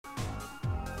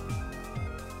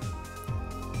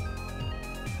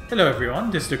Hello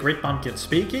everyone, this is the Great Pumpkin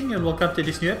speaking, and welcome to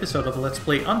this new episode of Let's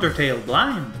Play Undertale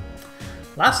Blind.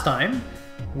 Last time,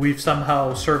 we've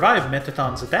somehow survived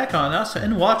Mettaton's attack on us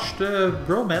and watched the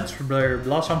bromance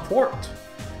blossom forth.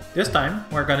 This time,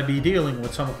 we're gonna be dealing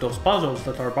with some of those puzzles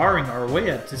that are barring our way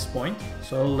at this point,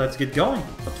 so let's get going.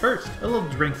 But first, a little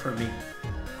drink for me.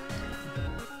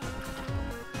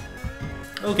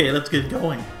 Okay, let's get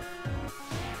going.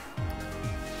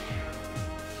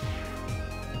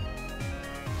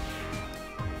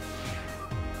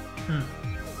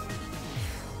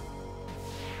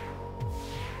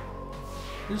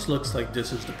 This looks like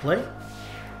this is the play.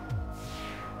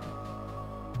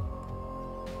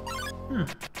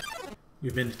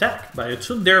 We've been attacked by a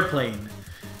tsundere plane.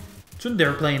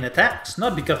 Tsundere plane attacks,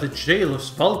 not because the jealous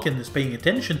Vulcan is paying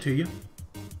attention to you.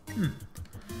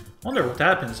 Wonder what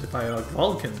happens if I hug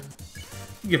Vulcan.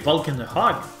 You give Vulcan a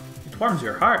hug, it warms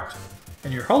your heart.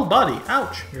 And your whole body,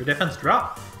 ouch, your defense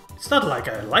drop. It's not like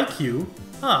I like you.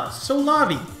 Ah, so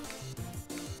lovey.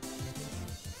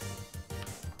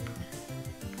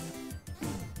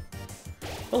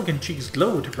 Vulcan cheeks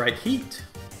glow with bright heat.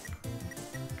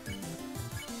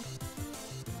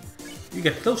 You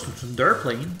get close to tsundere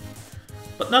plane,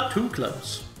 but not too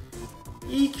close.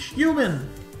 Eek, human!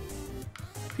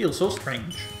 Feels so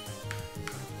strange.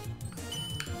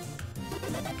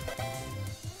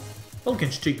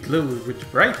 Vulcan's cheek glows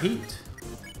with bright heat.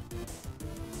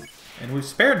 And we've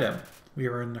spared them. We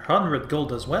are in 100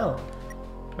 gold as well.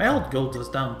 My old gold is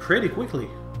down pretty quickly.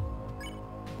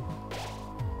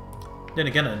 Then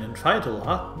again, I didn't fight a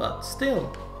lot, but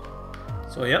still.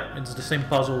 So yeah, it's the same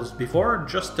puzzle as before,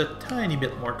 just a tiny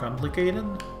bit more complicated.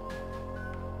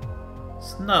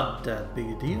 It's not that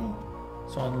big a deal,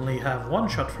 so I only have one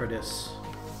shot for this.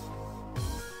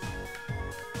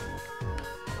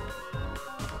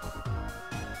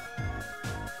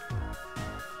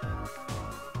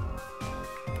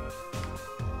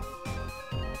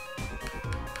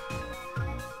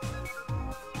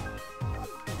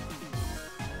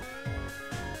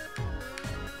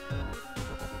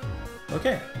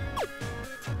 Okay,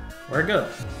 we're good.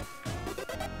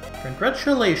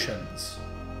 Congratulations.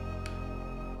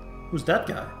 Who's that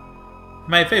guy?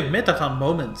 My fave Mettaton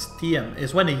moments, TM,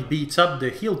 is when he beats up the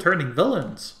heel-turning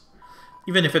villains.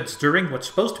 Even if it's during what's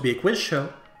supposed to be a quiz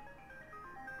show.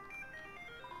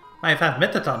 My fave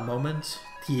Mettaton moments,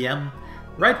 TM,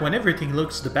 right when everything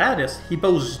looks the baddest, he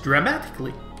poses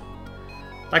dramatically.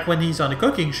 Like when he's on a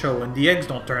cooking show and the eggs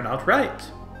don't turn out right.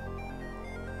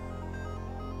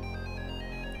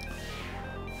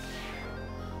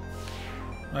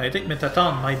 I think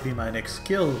Mettaton might be my next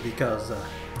skill because I'm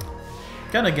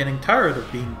kinda getting tired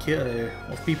of being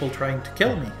of people trying to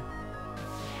kill me.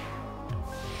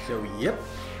 So yep.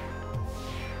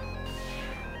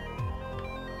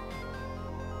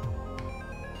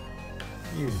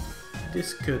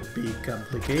 This could be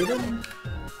complicated.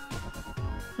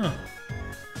 Huh.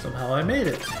 Somehow I made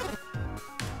it.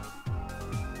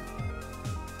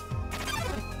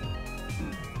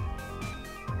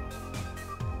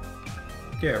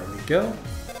 There we go.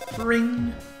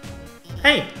 Ring.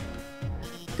 Hey!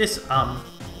 This,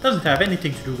 doesn't have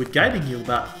anything to do with guiding you,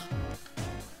 but...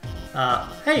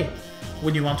 hey!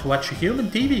 Would you want to watch a human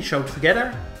TV show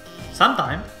together?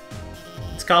 Sometime.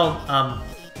 It's called,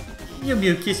 Mew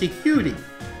Mew Kissy Cutie.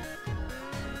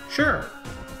 Sure.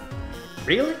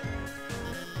 Really?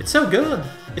 It's so good.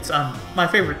 It's, my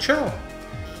favorite show.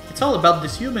 It's all about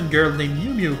this human girl named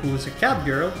Mew Mew who is a cat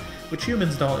girl, which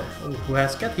humans don't... who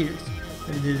has cat ears.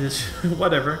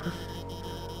 Whatever.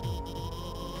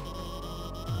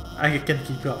 I can't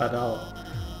keep up at all.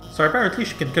 So apparently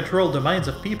she can control the minds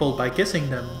of people by kissing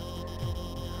them.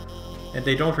 And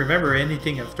they don't remember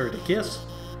anything after the kiss.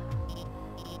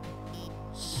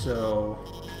 So...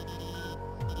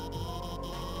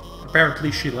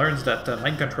 apparently she learns that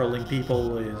mind controlling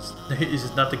people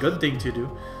is not a good thing to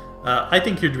do. I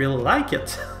think you'd really like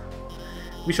it.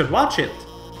 We should watch it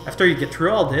after you get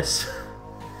through all this.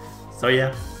 So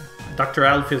yeah, Dr.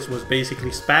 Alphys was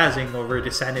basically spazzing over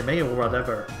this anime or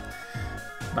whatever.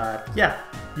 But yeah,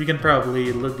 you can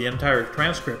probably look the entire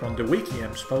transcript on the wiki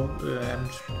and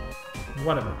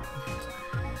whatever.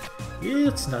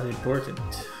 It's not important.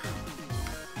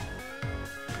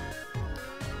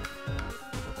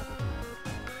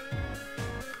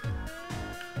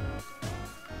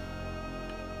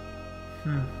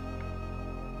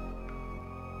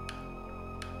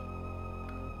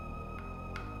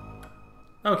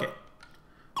 Okay,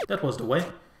 that was the way.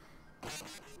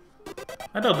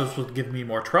 I thought this would give me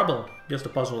more trouble. Guess the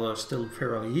puzzle is still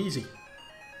fairly easy.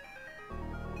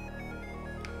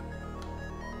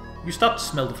 You stopped to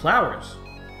smell the flowers.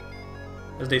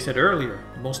 As they said earlier,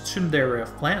 the most tsundere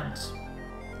of plants.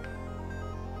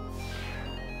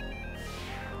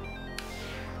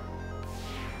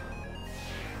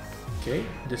 Okay,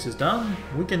 this is done.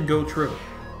 We can go through.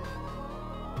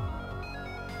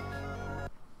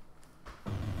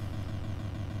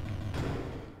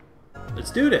 Let's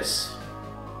do this.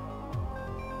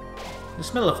 The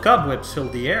smell of cobwebs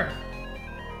filled the air.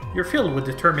 You're filled with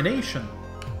determination.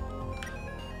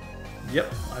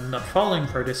 Yep, I'm not falling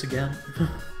for this again.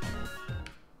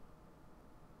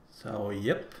 So,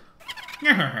 yep.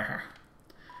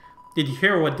 Did you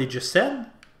hear what they just said?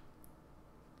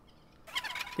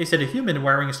 They said a human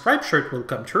wearing a striped shirt will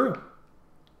come true.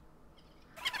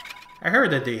 I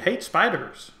heard that they hate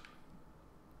spiders.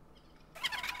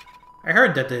 I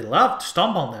heard that they love to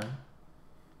stomp on them.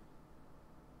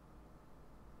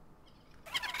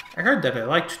 I heard that they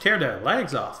like to tear their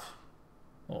legs off.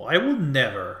 Oh, I would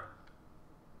never.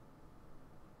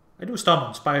 I do stomp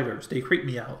on spiders, they creep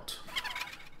me out.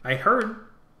 I heard.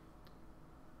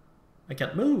 I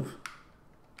can't move.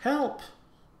 Help!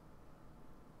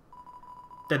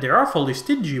 That they're awfully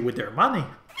stingy with their money.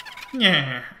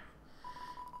 Yeah.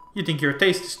 You think your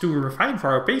taste is too refined for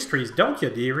our pastries, don't you,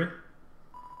 dearie?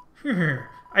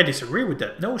 I disagree with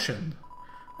that notion.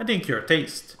 I think your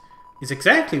taste is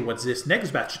exactly what this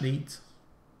next batch needs.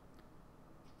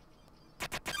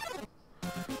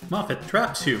 Muffet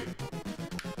traps you.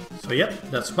 So yep,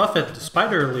 that's Muffet, the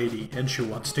spider lady, and she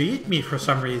wants to eat me for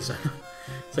some reason.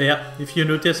 So yeah, if you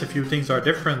notice a few things are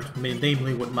different,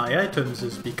 namely with my items,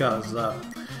 is because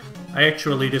I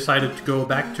actually decided to go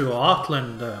back to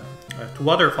Hotland, to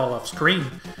Waterfall off screen.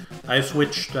 I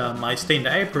switched my stained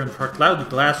apron for cloudy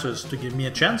glasses to give me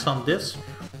a chance on this,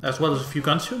 as well as a few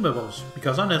consumables,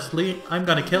 because honestly, I'm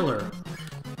gonna kill her.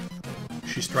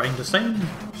 She's trying the same,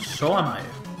 so am I.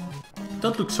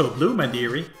 Don't look so blue, my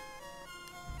dearie.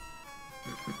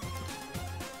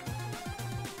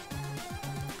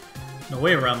 No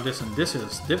way around this, and this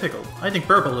is difficult. I think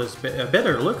purple is a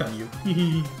better look on you.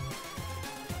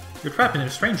 You're trapped in a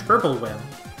strange purple web.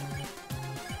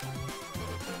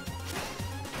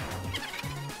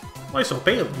 Why so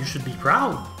pale? You should be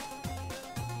proud.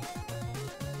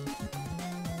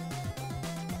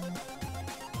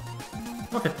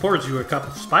 Muffet pours you a cup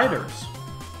of spiders.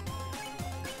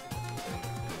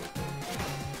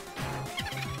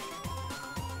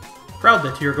 Proud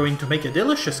that you're going to make a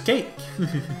delicious cake.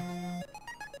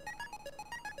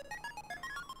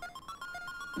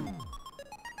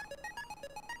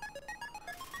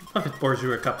 Muffet pours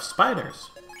you a cup of spiders.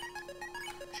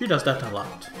 She does that a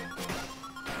lot.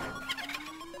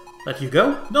 Let you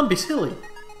go? Don't be silly.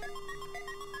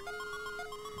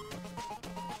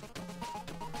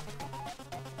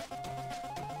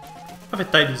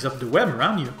 Muffet tidies up the web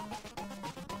around you.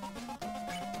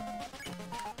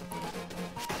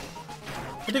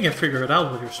 I think I figured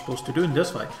out what you're supposed to do in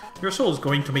this fight. Your soul is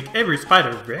going to make every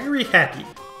spider very happy.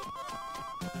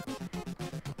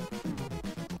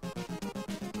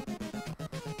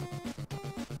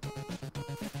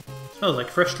 Smells like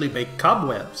freshly baked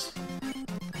cobwebs.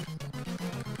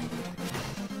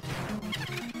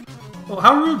 Oh,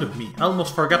 how rude of me. I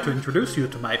almost forgot to introduce you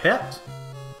to my pet.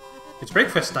 It's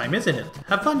breakfast time, isn't it?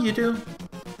 Have fun, you two.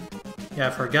 Yeah, I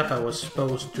forgot I was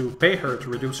supposed to pay her to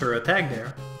reduce her attack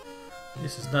there.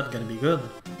 This is not gonna be good.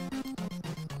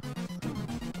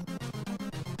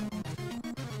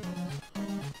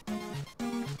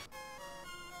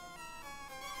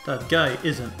 That guy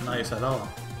isn't nice at all.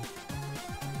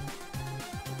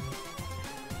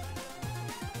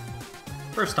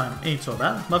 First time ain't so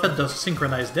bad. Muffet does a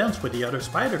synchronized dance with the other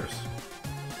spiders.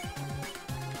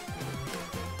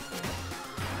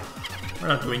 We're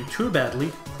not doing too badly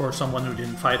for someone who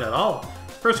didn't fight at all.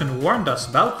 Person who warned us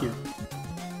about you.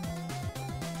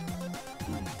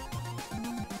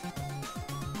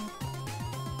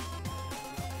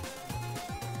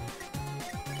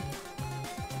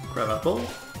 Grab apple.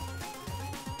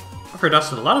 Offered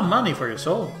us a lot of money for your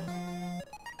soul.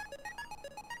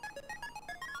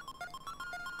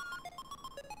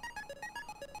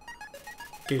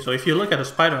 Okay, so if you look at a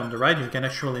spider on the right, you can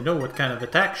actually know what kind of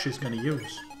attack she's gonna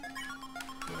use.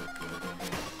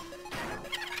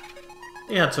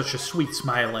 They had such a sweet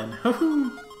smile and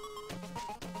hoo-hoo!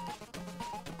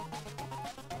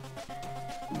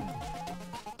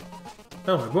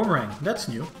 Oh, a boomerang, that's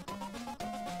new.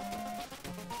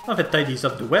 Muffet tidies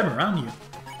up the web around you.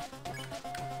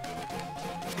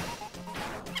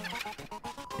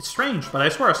 It's strange, but I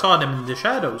swear I saw them in the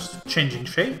shadows, changing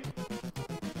shape.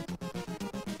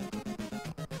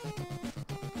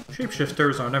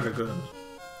 Shapeshifters are never good.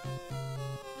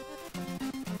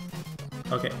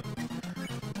 Okay.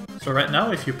 So right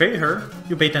now, if you pay her,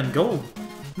 you pay 10 gold.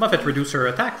 Muffet reduce her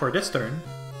attack for this turn.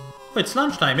 Oh, it's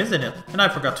lunchtime, isn't it? And I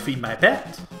forgot to feed my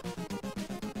pet.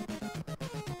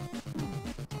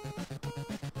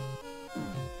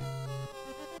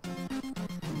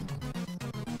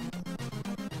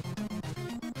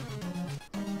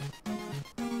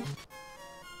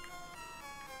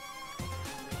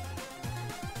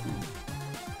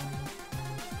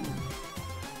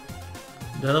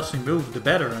 The less we move, the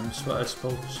better, I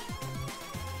suppose.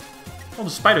 All the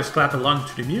spiders clap along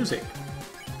to the music.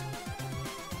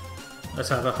 Let's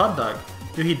have a hot dog.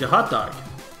 You eat the hot dog.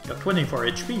 Got 24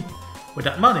 HP. With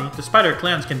that money, the spider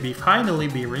clans can finally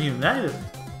be reunited.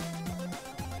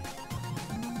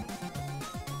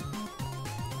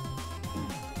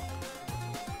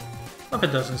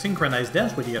 Muffet doesn't synchronize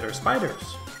dance with the other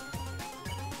spiders.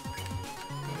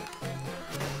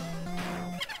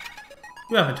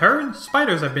 You haven't heard?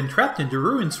 Spiders have been trapped in the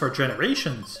ruins for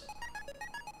generations.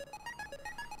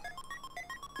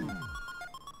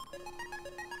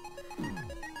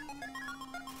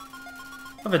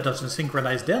 Muffet doesn't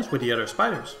synchronize dance with the other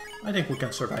spiders. I think we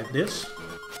can survive this.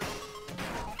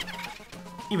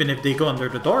 Even if they go under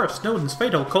the door, Snowdin's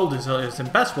fatal cold is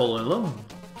impassable alone.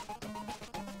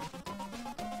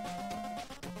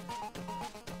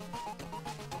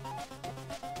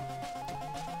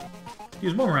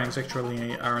 These boomerangs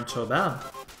actually aren't so bad.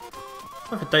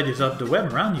 Muffet tidies up the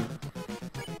web around you.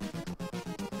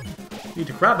 Eat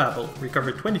a crab apple,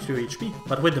 recover 22 HP,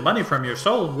 but with the money from your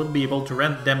soul, we'll be able to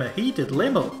rent them a heated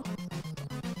limo.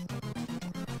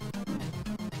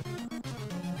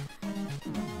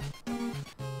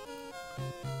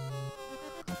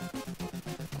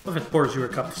 Muffet pours you a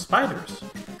cup of spiders.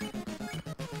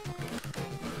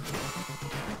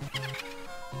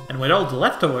 And with all the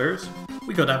leftovers,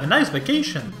 we could have a nice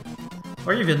vacation,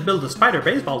 or even build a spider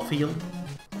baseball field.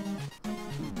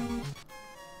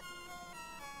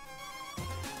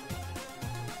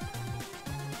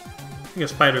 I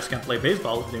guess spiders can play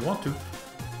baseball if they want to.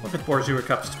 Muffet pours you a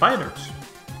cup of spiders.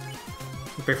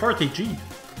 You pay 40 G.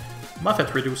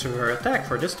 Muffet reduces her attack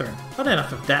for this turn. But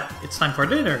enough of that, it's time for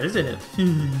dinner, isn't it?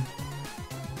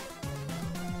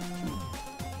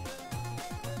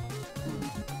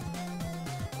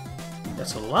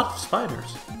 That's a lot of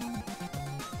spiders.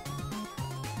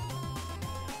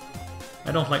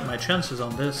 I don't like my chances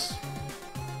on this.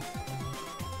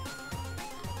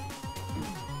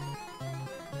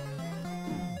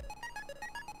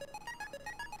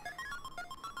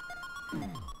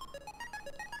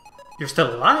 You're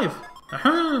still alive?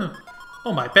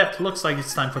 Oh, my pet, looks like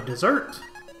it's time for dessert.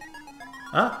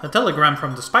 Ah, a telegram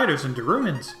from the spiders in the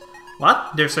ruins.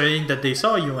 What? They're saying that they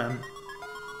saw you and...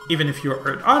 Even if you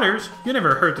hurt others, you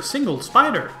never hurt a single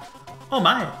spider. Oh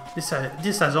my, this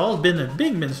has all been a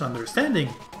big misunderstanding.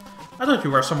 I thought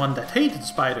you were someone that hated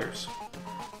spiders.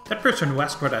 That person who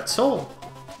asked for that soul.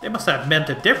 They must have meant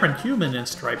a different human in a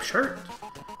striped shirt.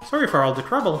 Sorry for all the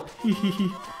trouble.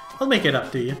 I'll make it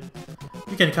up to you.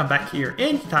 You can come back here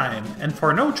anytime, and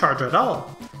for no charge at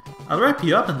all. I'll wrap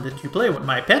you up and let you play with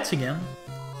my pets again.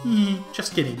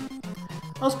 Just kidding.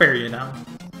 I'll spare you now.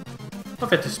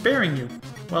 Muffet is sparing you.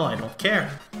 Well, I don't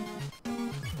care.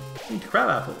 Eat crab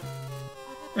apple.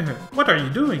 What are you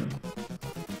doing?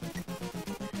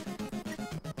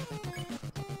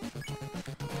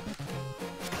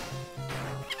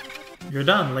 You're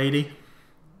done, lady.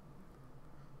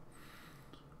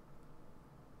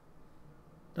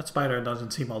 That spider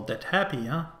doesn't seem all that happy,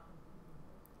 huh?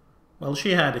 Well,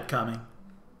 she had it coming.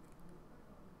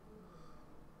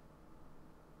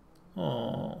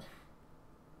 Oh.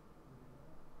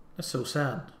 That's so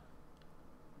sad.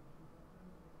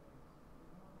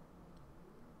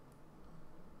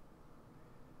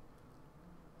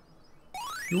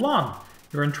 You won!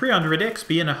 You're on 300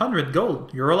 XP and 100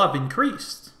 gold. Your love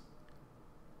increased.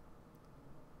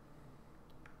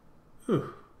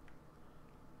 Ooh.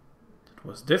 That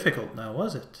was difficult now,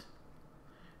 was it?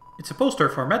 It's a poster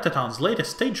for Metaton's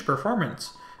latest stage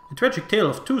performance. A tragic tale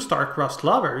of two star-crossed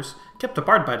lovers kept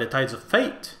apart by the tides of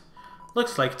fate.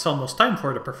 Looks like it's almost time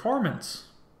for the performance.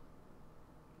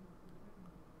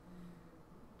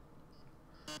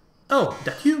 Oh,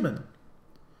 that human!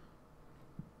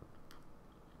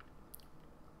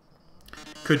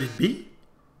 Could it be?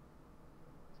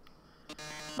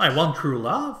 My one true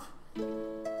love?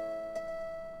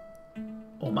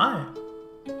 Oh my!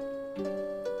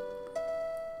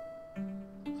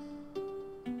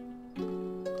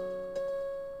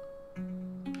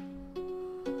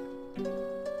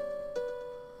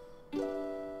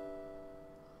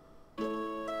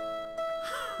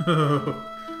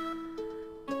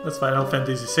 That's Final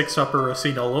Fantasy VI Opera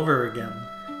scene all over again.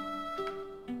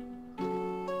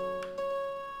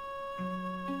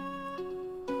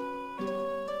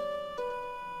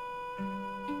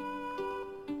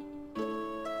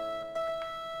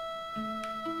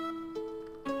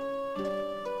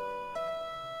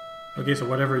 Okay, so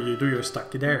whatever you do, you're stuck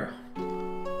there.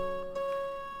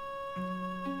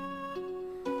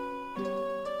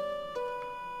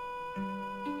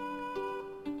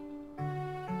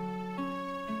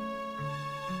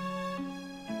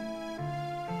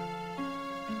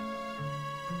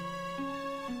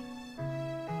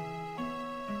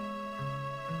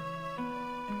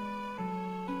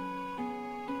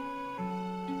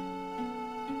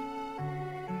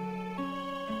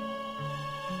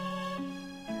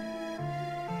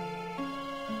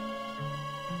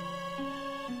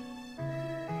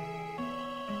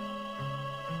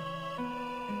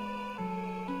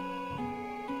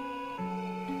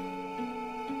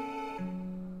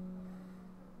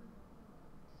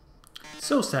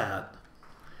 So sad.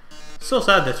 So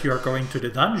sad that you are going to the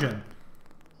dungeon.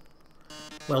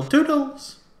 Well,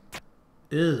 toodles.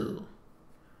 Ew.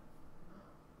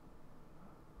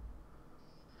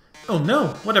 Oh no,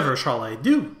 whatever shall I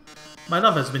do? My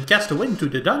love has been cast away into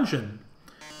the dungeon.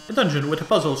 A dungeon with a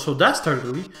puzzle so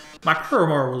dastardly, my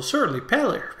paramour will certainly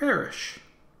perish.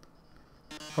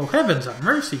 Oh heavens have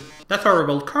mercy, that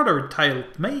horrible colored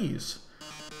tiled maze.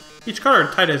 Each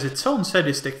colored tile has its own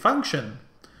sadistic function.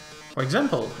 For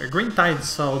example, a green tile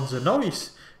sounds a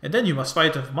noise, and then you must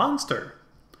fight a monster.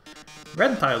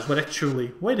 Red tiles would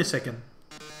actually... Wait a second.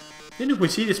 Didn't we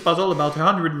see this puzzle about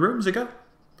 100 rooms ago?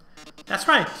 That's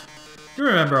right. You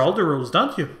remember all the rules,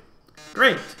 don't you?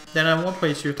 Great, then I won't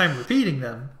waste your time repeating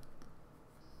them.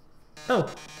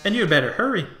 Oh, and you'd better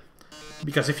hurry.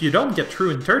 Because if you don't get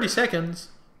through in 30 seconds...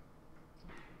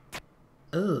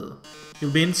 Ugh.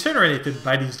 You'll be incinerated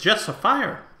by these jets of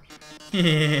fire.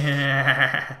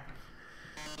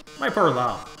 My poor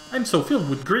love, I'm so filled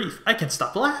with grief, I can't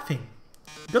stop laughing.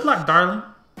 Good luck, darling.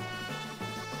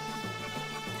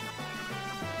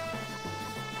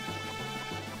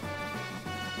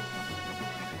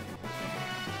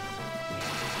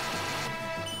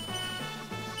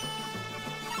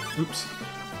 Oops.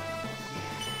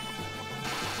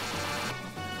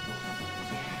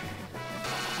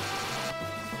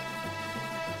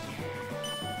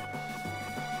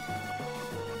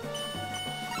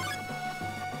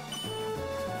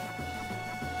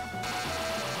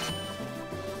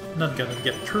 Not gonna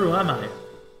get through, am I?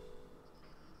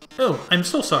 Oh, I'm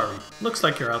so sorry. Looks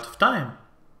like you're out of time.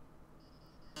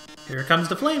 Here comes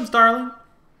the flames, darling.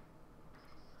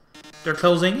 They're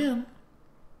closing in.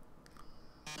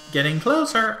 Getting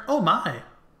closer. Oh my.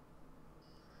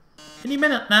 Any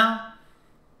minute now.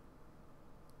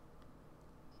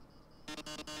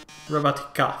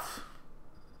 Robotic cough.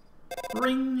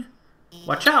 Ring.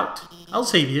 Watch out. I'll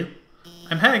save you.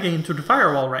 I'm hacking into the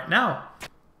firewall right now.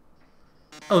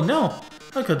 Oh no!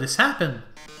 How could this happen?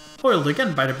 Foiled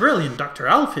again by the brilliant Dr.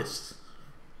 Alphys.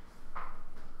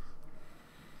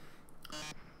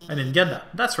 I didn't get that.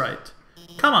 That's right.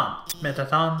 Come on,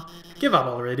 Metaton. Give up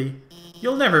already.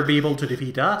 You'll never be able to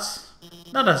defeat us.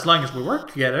 Not as long as we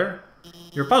work together.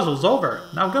 Your puzzle's over.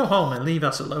 Now go home and leave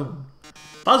us alone.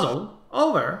 Puzzle?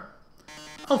 Over?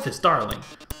 Alphys, darling,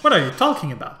 what are you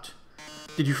talking about?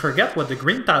 Did you forget what the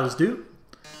green tiles do?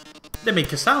 They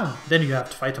make a sound, then you have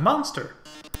to fight a monster.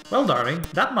 Well, darling,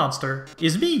 that monster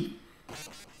is me.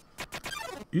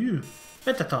 Ooh,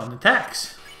 Metaton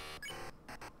attacks.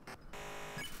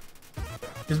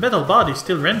 His metal body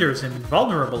still renders him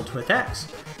invulnerable to attacks.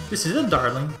 This is it,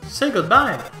 darling. Say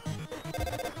goodbye.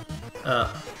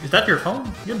 Is that your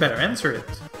phone? You'd better answer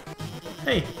it.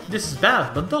 Hey, this is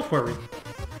bad, but don't worry.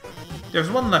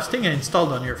 There's one last thing I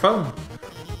installed on your phone.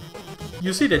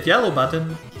 You see that yellow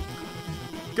button?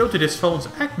 Go to this phone's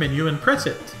act menu and press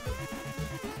it.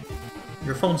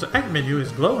 Your phone's act menu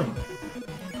is glowing.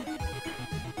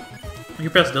 You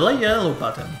press the yellow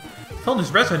button. The phone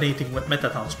is resonating with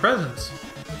Metaton's presence.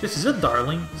 This is it,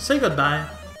 darling. Say goodbye.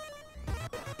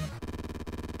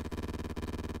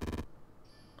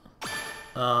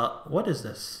 What is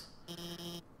this?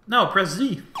 Now press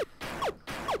Z.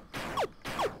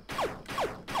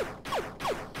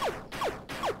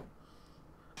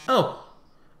 Oh!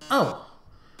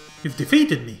 You've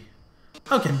defeated me!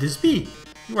 How can this be?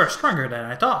 You are stronger than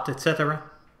I thought, etc.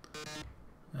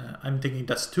 I'm thinking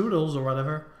that's Toodles or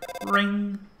whatever.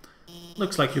 Ring!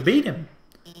 Looks like you beat him.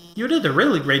 You did a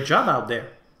really great job out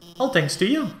there. All thanks to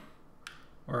you.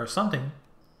 Or something.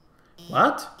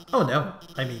 What? Oh no,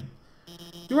 I mean...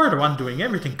 You are the one doing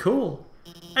everything cool.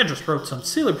 I just wrote some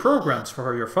silly programs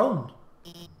for your phone.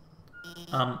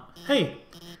 Hey,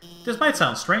 this might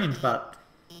sound strange, but...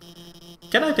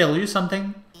 Can I tell you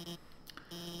something?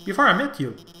 Before I met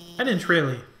you, I didn't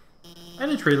really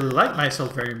like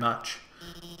myself very much.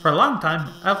 For a long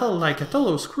time, I felt like a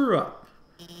total screw-up.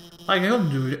 Like I couldn't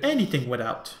do anything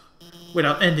without.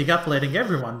 without ending up letting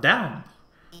everyone down.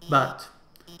 But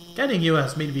getting you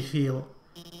has made me feel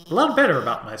a lot better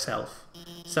about myself.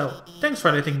 So, thanks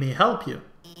for letting me help you.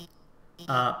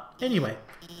 Anyway,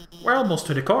 we're almost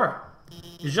to the core.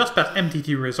 It's just past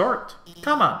MTT Resort.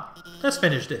 Come on, let's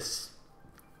finish this.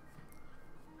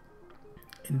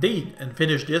 Indeed, and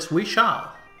finish this we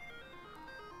shall.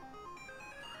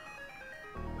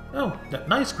 Oh, that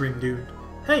nice green dude.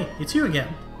 Hey, it's you again.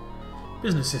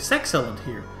 Business is excellent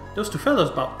here. Those two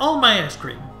fellows bought all my ice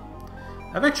cream.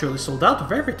 I've actually sold out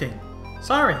of everything.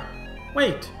 Sorry.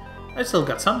 Wait, I still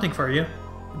got something for you.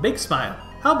 A big smile.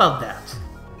 How about that?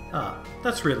 Ah,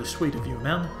 that's really sweet of you,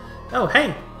 man. Oh,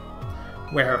 hey!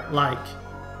 We're, like,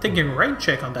 taking a rain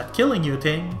check on that killing you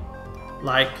thing.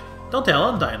 Like, don't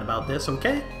tell Undyne about this,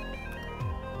 okay?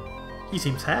 He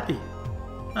seems happy.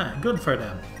 Ah, good for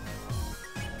them.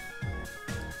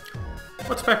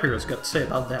 What's Papyrus got to say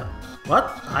about that?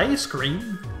 What? Ice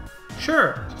cream?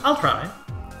 Sure, I'll try.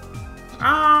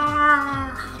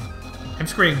 Ah! I'm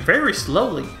screaming very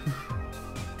slowly.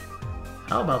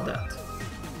 How about that?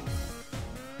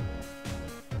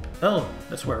 Oh,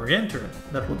 that's where we enter.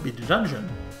 That would be the dungeon.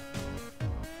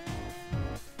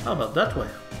 How about that way?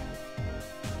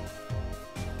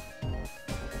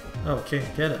 Okay,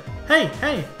 get it. Hey,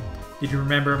 hey! Did you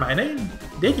remember my name?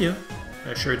 Did you?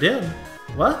 I sure did.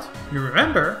 What? You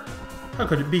remember? How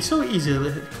could I be so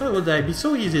easily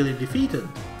defeated?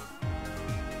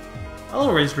 I'll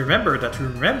always remember that you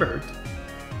remembered.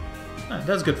 Ah,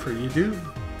 that's good for you, dude.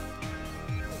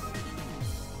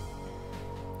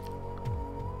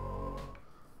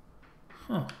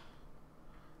 Huh.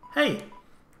 Hey!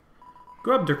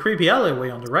 Go up the creepy alleyway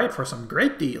on the right for some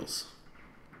great deals.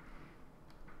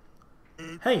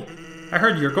 Hey, I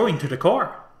heard you're going to the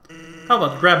core. How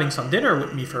about grabbing some dinner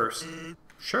with me first?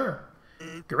 Sure.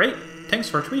 Great, thanks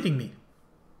for treating me.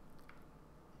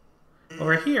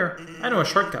 Over here, I know a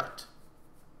shortcut.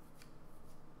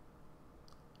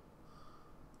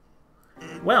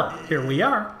 Well, here we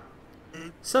are.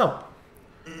 So,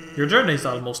 your journey's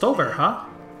almost over, huh?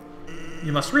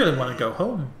 You must really want to go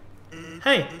home.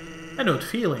 Hey, I know the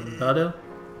feeling, buddo.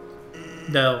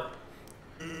 Though,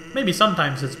 maybe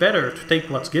sometimes it's better to take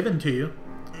what's given to you.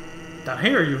 Down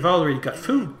here you've already got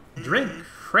food, drink,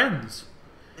 friends.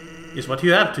 Is what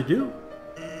you have to do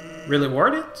really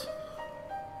worth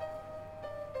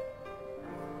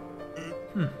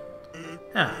it?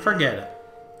 Ah, forget it.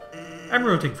 I'm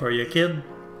rooting for you, kid.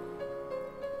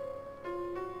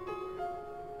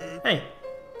 Hey,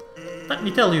 let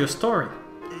me tell you a story.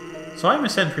 So I'm a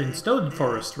sentry in Snowdin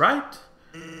forest, right?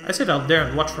 I sit out there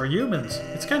and watch for humans.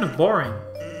 It's kind of boring.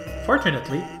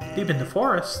 Fortunately, deep in the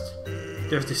forest,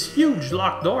 there's this huge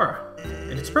locked door,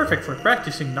 and it's perfect for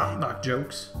practicing knock-knock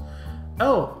jokes.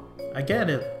 Oh, I get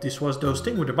it. This was those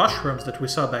things with the mushrooms that we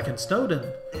saw back in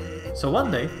Snowdin. So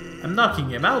one day, I'm knocking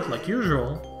him out like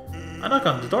usual. I knock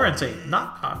on the door and say,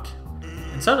 knock knock.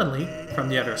 And suddenly, from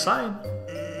the other side,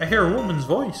 I hear a woman's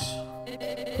voice.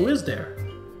 Who is there?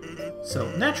 So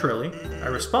naturally, I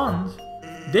respond,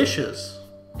 dishes.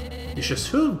 Dishes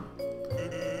who?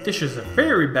 This is a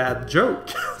very bad joke.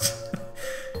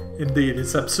 Indeed,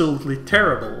 it's absolutely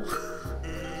terrible.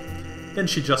 Then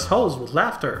she just howls with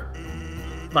laughter.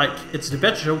 Like, it's the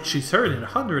best joke she's heard in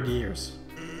 100 years.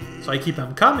 So I keep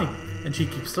on coming, and she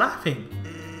keeps laughing.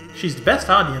 She's the best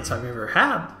audience I've ever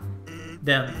had.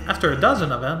 Then, after a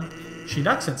dozen of them, she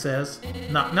knocks and says,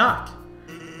 knock knock.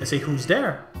 I say, who's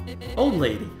there? Old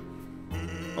lady.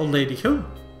 Old lady who?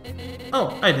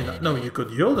 Oh, I did not know you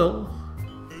could yodel.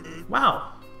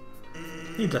 Wow.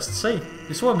 Needless to say,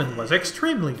 this woman was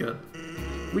extremely good.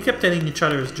 We kept telling each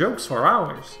other's jokes for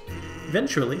hours.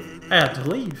 Eventually, I had to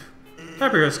leave.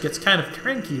 Papyrus gets kind of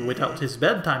cranky without his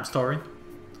bedtime story.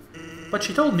 But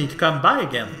she told me to come by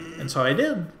again, and so I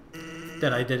did.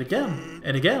 Then I did again,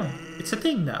 and again. It's a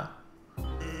thing now.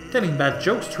 Telling bad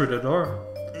jokes through the door.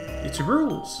 It's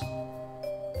rules.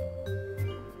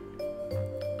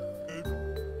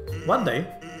 One day,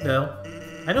 though,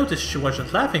 I noticed she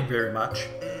wasn't laughing very much.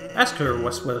 Asked her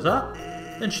what was up,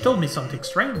 then she told me something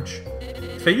strange.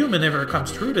 If a human ever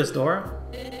comes through this door,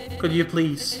 could you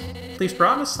please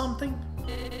promise something?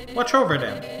 Watch over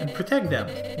them and protect them,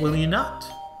 will you not?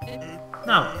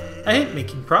 Now, I hate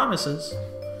making promises.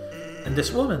 And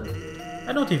this woman,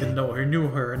 I don't even know her knew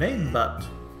her name, but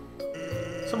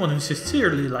someone who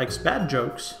sincerely likes bad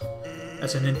jokes,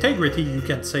 has an integrity you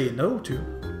can't say no to.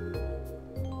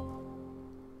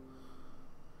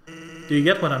 Do you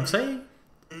get what I'm saying?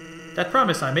 That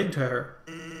promise I made to her.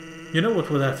 You know what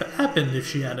would have happened if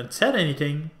she hadn't said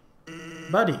anything?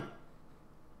 Buddy.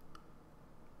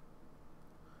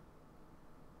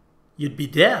 You'd be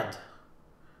dead.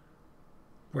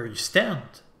 where you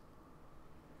stand.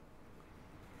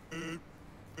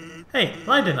 Hey,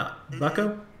 lighten up,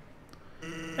 bucko.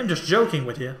 I'm just joking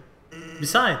with you.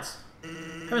 Besides,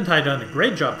 haven't I done a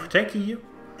great job protecting you?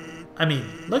 I mean,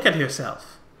 look at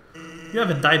yourself. You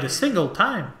haven't died a single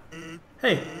time.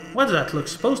 Hey, what does that look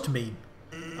supposed to mean?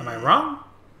 Am I wrong?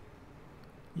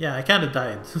 Yeah, I kinda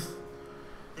died.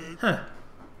 Huh.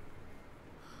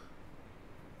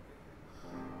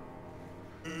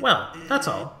 Well, that's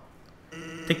all.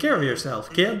 Take care of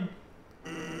yourself, kid.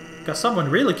 Because someone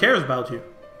really cares about you.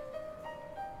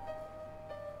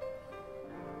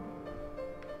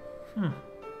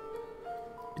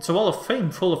 It's a wall of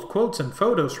fame full of quotes and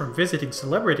photos from visiting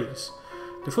celebrities.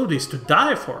 The food is to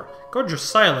die for. Gorgeous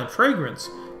style and fragrance.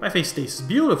 My face tastes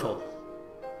beautiful.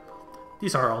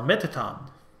 These are all Metaton.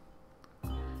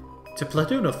 It's a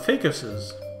platoon of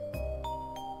ficuses.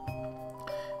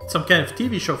 It's some kind of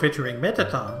TV show featuring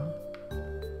Metaton.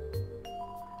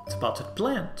 It's about a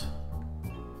plant.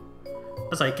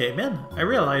 As I came in, I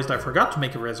realized I forgot to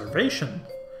make a reservation.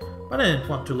 But I didn't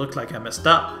want to look like I messed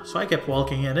up, so I kept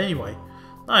walking in anyway.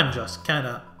 I'm just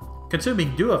kinda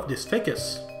consuming dew of this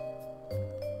ficus.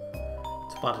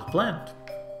 It's a potted plant.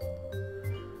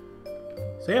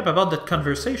 So yep, about that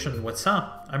conversation with Sam,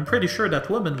 I'm pretty sure that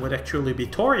woman would actually be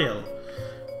Toriel.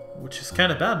 Which is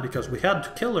kinda bad because we had to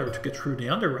kill her to get through the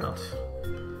underground.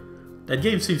 That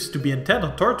game seems to be intent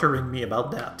on torturing me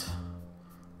about that.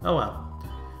 Oh well.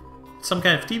 It's some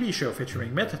kind of TV show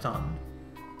featuring Metaton.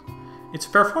 It's a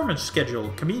performance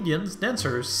schedule, comedians,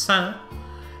 dancers, sang.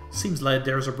 Seems like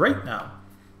there's a break now.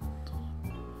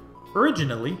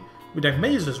 Originally, we'd have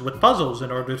mazes with puzzles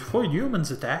in order to avoid humans'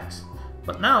 attacks,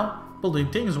 but now, building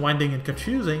things winding and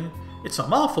confusing, it's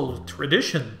some awful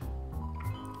tradition.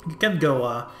 You can't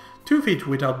go 2 feet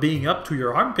without being up to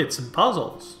your armpits in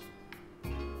puzzles.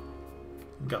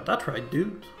 You got that right,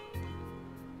 dude.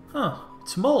 Huh,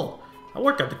 it's a mole. I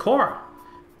work at the core.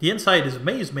 The inside is a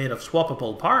maze made of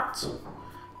swappable parts.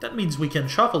 That means we can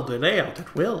shuffle the layout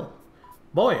at will.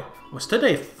 Boy, was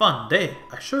today a fun day.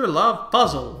 I sure love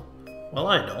puzzle. Well,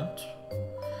 I don't.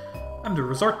 I'm the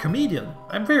resort comedian.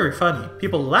 I'm very funny.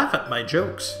 People laugh at my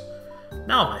jokes.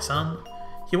 Now, my son,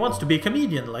 he wants to be a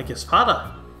comedian like his father.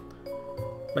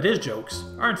 But his jokes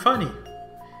aren't funny.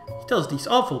 He tells these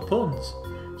awful puns.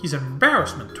 He's an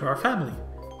embarrassment to our family.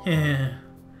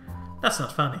 That's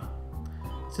not funny.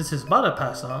 Since his mother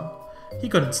passed on, he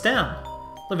couldn't stand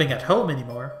living at home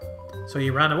anymore. So he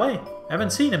ran away. I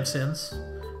haven't seen him since.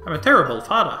 I'm a terrible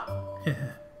father.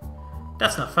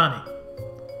 That's not funny.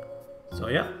 So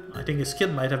yeah, I think his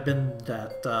kid might have been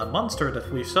that monster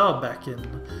that we saw back in...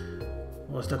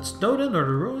 Was that Snowdin or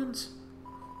the ruins?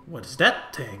 What is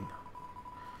that thing?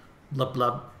 Blub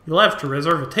blub. You'll have to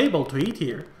reserve a table to eat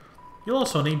here. You'll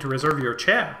also need to reserve your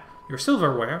chair, your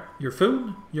silverware, your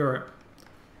food, your...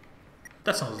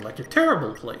 That sounds like a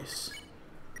terrible place.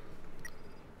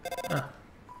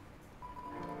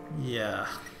 Yeah,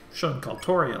 shouldn't call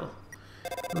Toriel.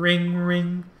 Ring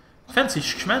ring. Fancy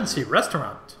schmancy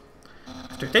restaurant.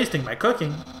 After tasting my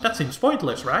cooking, that seems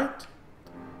pointless, right?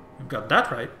 You've got that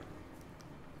right.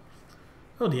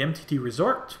 Oh, the MTT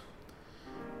Resort.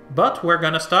 But we're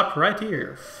gonna stop right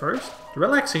here. First, the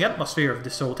relaxing atmosphere of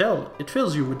this hotel. It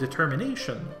fills you with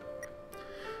determination.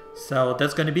 So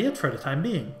that's gonna be it for the time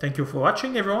being. Thank you for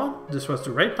watching, everyone. This was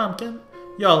the Red Pumpkin.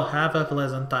 Y'all have a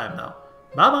pleasant time now.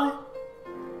 Bye bye!